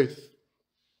Catholic faith.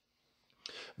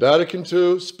 Vatican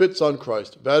II spits on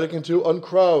Christ. Vatican II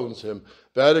uncrowns him.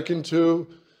 Vatican II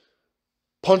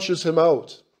punches him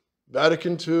out.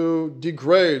 Vatican II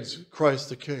degrades Christ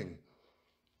the King,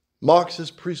 mocks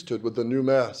his priesthood with the new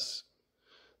Mass.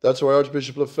 That's why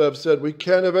Archbishop Lefebvre said, we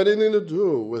can't have anything to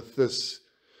do with this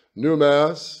new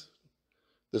Mass,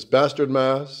 this bastard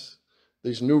Mass,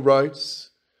 these new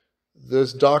rites,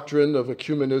 this doctrine of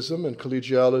ecumenism and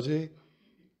collegiality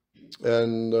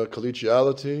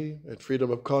and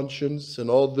freedom of conscience and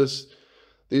all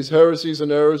these heresies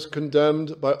and errors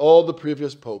condemned by all the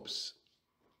previous popes.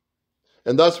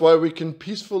 And that's why we can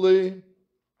peacefully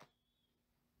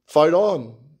fight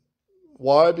on.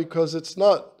 Why? Because it's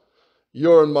not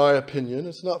your and my opinion.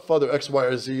 It's not Father X, Y,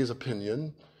 or Z's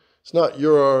opinion. It's not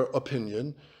your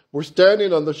opinion. We're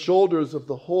standing on the shoulders of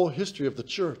the whole history of the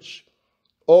Church.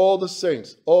 All the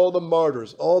saints, all the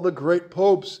martyrs, all the great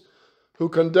popes who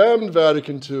condemned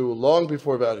Vatican II long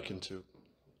before Vatican II,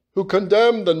 who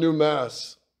condemned the new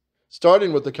Mass,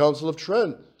 starting with the Council of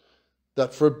Trent,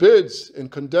 that forbids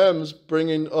and condemns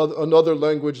bringing another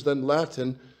language than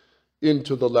Latin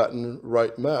into the Latin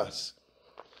Rite Mass.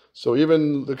 So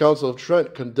even the Council of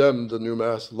Trent condemned the new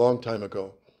Mass a long time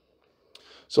ago.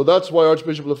 So that's why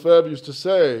Archbishop Lefebvre used to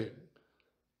say,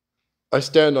 I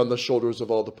stand on the shoulders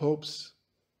of all the popes.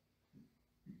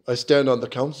 I stand on the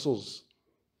councils.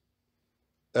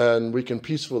 And we can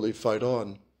peacefully fight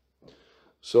on.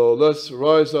 So let's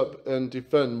rise up and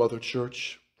defend Mother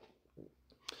Church.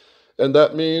 And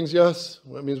that means, yes,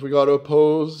 that means we got to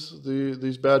oppose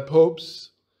these bad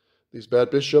popes, these bad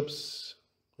bishops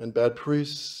and bad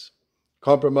priests,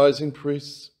 compromising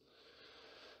priests.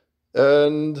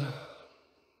 And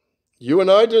you and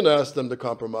I didn't ask them to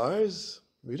compromise.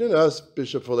 We didn't ask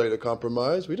Bishop Follet to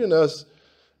compromise. We didn't ask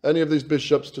any of these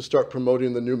bishops to start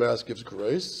promoting the new Mass gives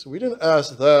grace. We didn't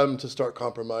ask them to start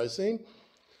compromising.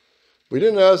 We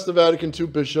didn't ask the Vatican II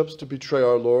bishops to betray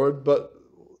our Lord, but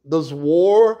this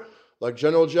war, like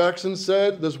General Jackson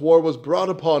said, this war was brought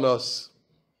upon us.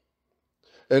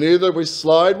 And either we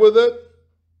slide with it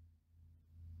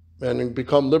and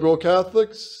become liberal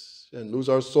Catholics and lose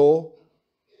our soul,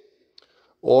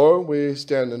 or we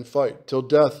stand and fight till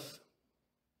death,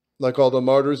 like all the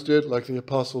martyrs did, like the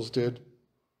apostles did.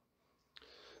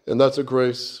 And that's a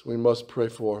grace we must pray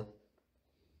for.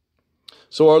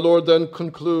 So our Lord then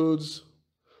concludes,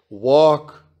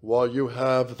 walk while you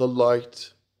have the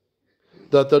light,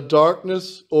 that the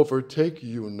darkness overtake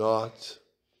you not.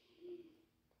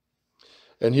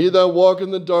 And he that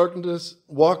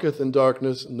walketh in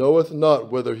darkness, knoweth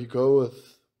not whither he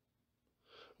goeth.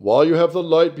 While you have the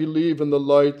light, believe in the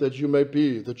light, that you may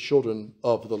be the children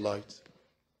of the light.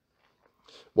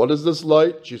 What is this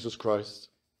light? Jesus Christ.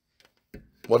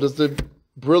 What is the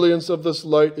brilliance of this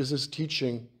light? Is his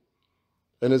teaching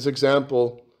and his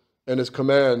example and his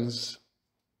commands.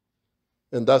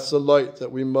 And that's the light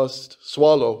that we must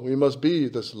swallow. We must be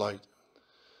this light,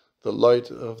 the light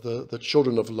of the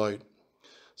children of light.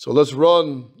 So let's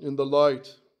run in the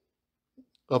light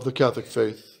of the Catholic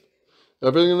faith.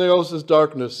 Everything else is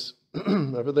darkness.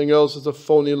 Everything else is a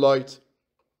phony light.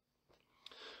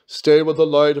 Stay with the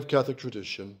light of Catholic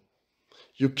tradition.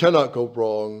 You cannot go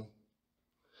wrong.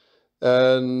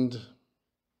 And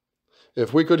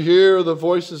if we could hear the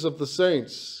voices of the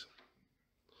saints,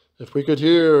 if we could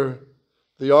hear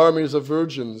the armies of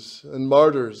virgins and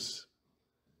martyrs,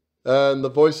 and the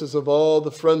voices of all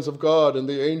the friends of God and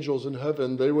the angels in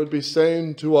heaven, they would be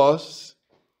saying to us,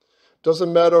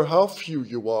 doesn't matter how few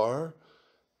you are,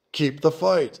 keep the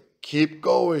fight, keep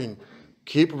going,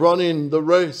 Keep running the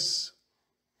race,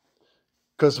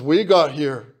 because we got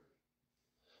here.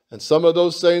 And some of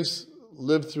those saints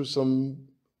lived through some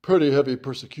pretty heavy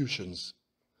persecutions.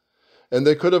 And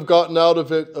they could have gotten out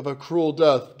of it of a cruel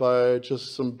death by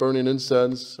just some burning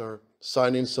incense or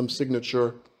signing some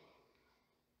signature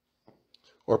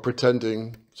or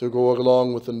pretending to go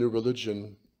along with the new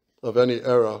religion of any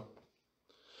era.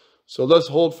 So let's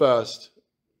hold fast.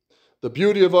 The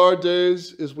beauty of our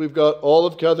days is we've got all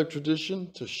of Catholic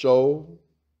tradition to show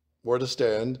where to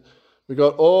stand. We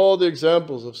got all the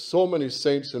examples of so many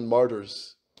saints and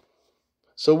martyrs.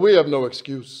 So we have no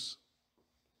excuse.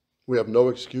 We have no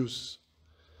excuse.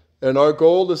 And our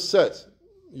goal is set.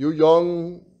 You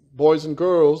young boys and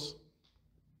girls,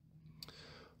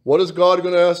 what is God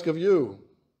going to ask of you?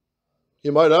 He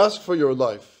might ask for your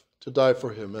life to die for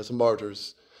him as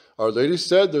martyrs. Our Lady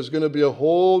said there's going to be a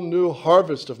whole new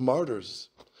harvest of martyrs.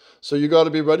 So you got to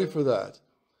be ready for that.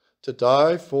 To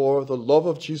die for the love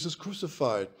of Jesus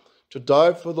crucified. To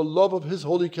die for the love of his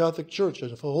Holy Catholic Church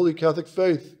and for Holy Catholic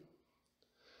faith.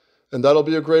 And that'll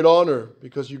be a great honor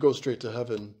because you go straight to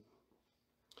heaven.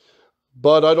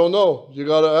 But I don't know. You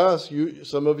got to ask.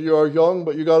 Some of you are young,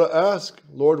 but you got to ask,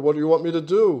 Lord, what do you want me to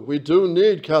do? We do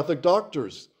need Catholic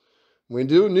doctors. We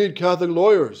do need Catholic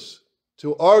lawyers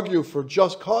to argue for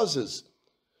just causes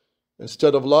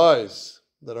instead of lies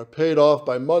that are paid off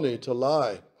by money to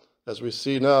lie, as we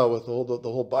see now with the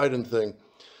whole Biden thing.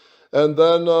 And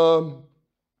then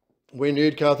we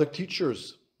need Catholic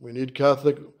teachers. We need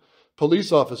Catholic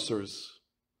police officers.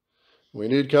 We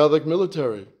need Catholic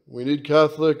military. We need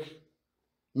Catholic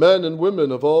men and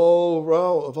women of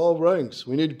all ranks.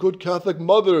 We need good Catholic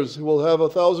mothers who will have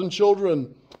 1,000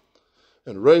 children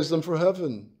and raise them for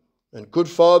heaven. And good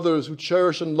fathers who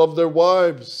cherish and love their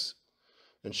wives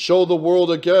and show the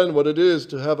world again what it is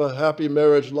to have a happy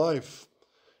marriage life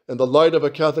and the light of a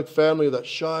Catholic family that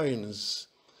shines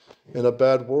in a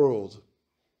bad world.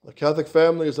 A Catholic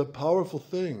family is a powerful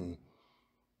thing.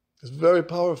 It's very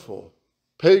powerful.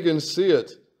 Pagans see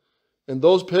it. And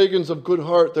those pagans of good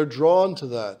heart, they're drawn to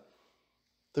that.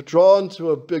 They're drawn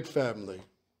to a big family.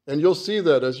 And you'll see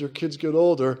that as your kids get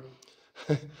older.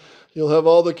 You'll have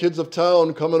all the kids of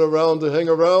town coming around to hang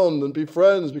around and be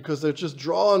friends because they're just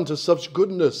drawn to such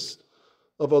goodness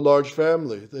of a large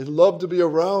family. They love to be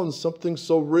around something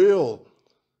so real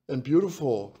and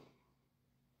beautiful.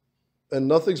 And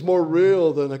nothing's more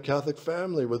real than a Catholic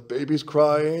family with babies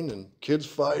crying and kids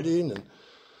fighting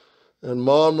and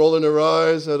mom rolling her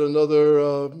eyes at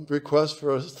another request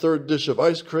for a third dish of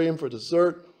ice cream for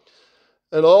dessert.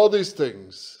 And all these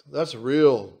things, that's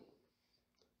real.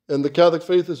 And the Catholic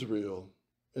faith is real.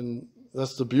 And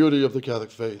that's the beauty of the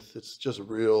Catholic faith. It's just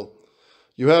real.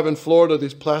 You have in Florida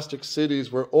these plastic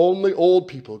cities where only old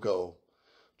people go.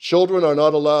 Children are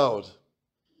not allowed.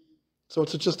 So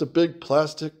it's just a big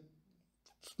plastic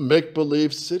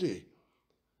make-believe city.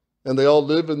 And they all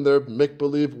live in their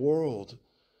make-believe world.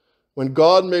 When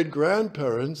God made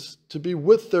grandparents to be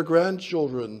with their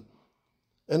grandchildren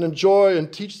and enjoy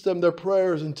and teach them their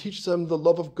prayers and teach them the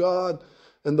love of God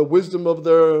and the wisdom of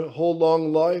their whole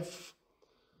long life.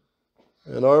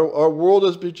 And our world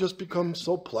has just become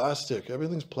so plastic.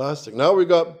 Everything's plastic. Now we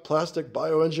got plastic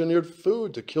bioengineered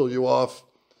food to kill you off.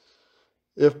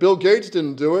 If Bill Gates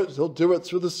didn't do it, he'll do it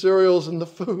through the cereals and the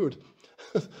food.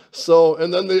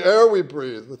 And then the air we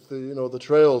breathe with the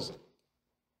trails.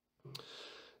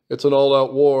 It's an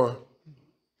all-out war.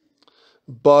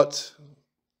 But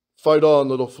fight on,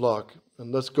 little flock.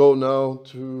 And let's go now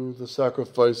to the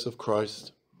sacrifice of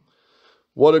Christ.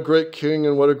 What a great king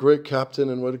and what a great captain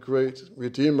and what a great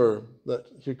redeemer that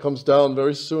he comes down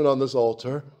very soon on this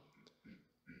altar.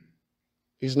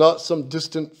 He's not some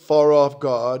distant, far-off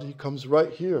God. He comes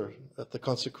right here at the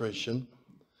consecration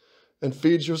and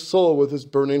feeds your soul with his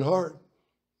burning heart.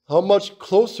 How much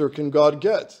closer can God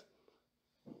get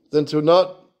than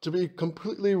to be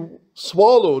completely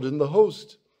swallowed in the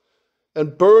host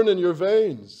and burn in your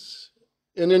veins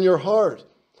and in your heart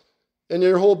and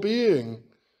your whole being,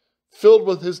 filled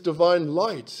with his divine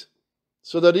light,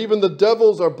 so that even the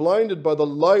devils are blinded by the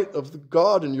light of the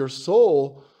God in your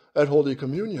soul at Holy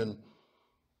Communion.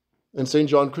 And St.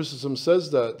 John Chrysostom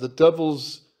says that the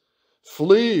devils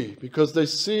flee because they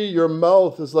see your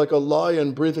mouth is like a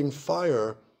lion breathing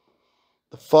fire,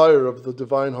 the fire of the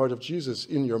divine heart of Jesus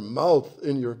in your mouth,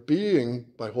 in your being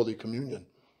by Holy Communion.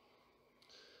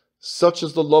 Such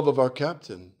is the love of our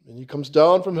captain. And he comes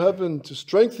down from heaven to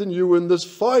strengthen you in this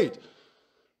fight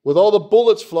with all the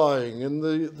bullets flying and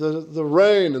the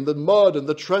rain and the mud and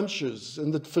the trenches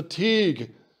and the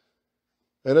fatigue.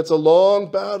 And it's a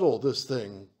long battle, this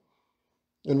thing.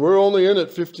 And we're only in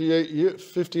it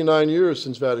 59 years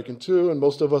since Vatican II, and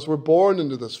most of us were born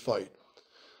into this fight.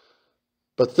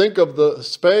 But think of the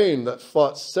Spain that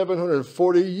fought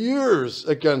 740 years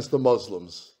against the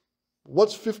Muslims.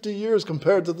 What's 50 years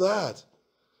compared to that?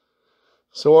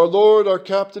 So our Lord, our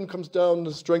captain, comes down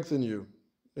to strengthen you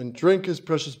and drink his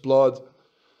precious blood.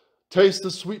 Taste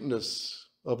the sweetness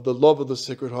of the love of the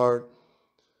Sacred Heart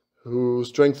who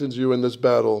strengthens you in this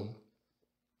battle.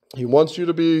 He wants you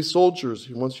to be soldiers.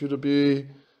 He wants you to be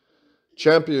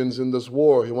champions in this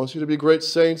war. He wants you to be great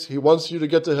saints. He wants you to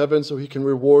get to heaven so he can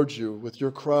reward you with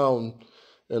your crown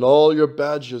and all your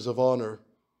badges of honor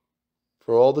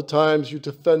for all the times you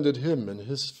defended him and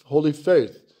his holy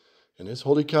faith and his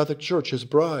holy Catholic Church, his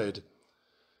bride,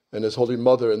 and his holy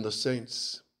mother and the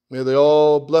saints. May they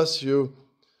all bless you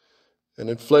and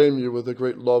inflame you with a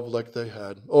great love like they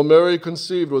had. O Mary,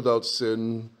 conceived without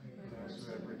sin.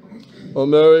 O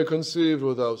Mary, conceived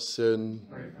without sin.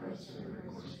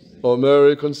 O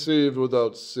Mary, conceived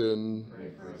without sin.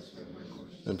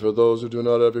 And for those who do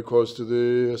not have recourse to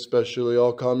thee, especially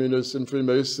all communists and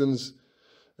Freemasons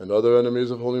and other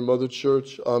enemies of Holy Mother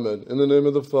Church, amen. In the name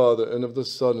of the Father, and of the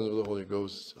Son, and of the Holy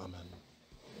Ghost, amen.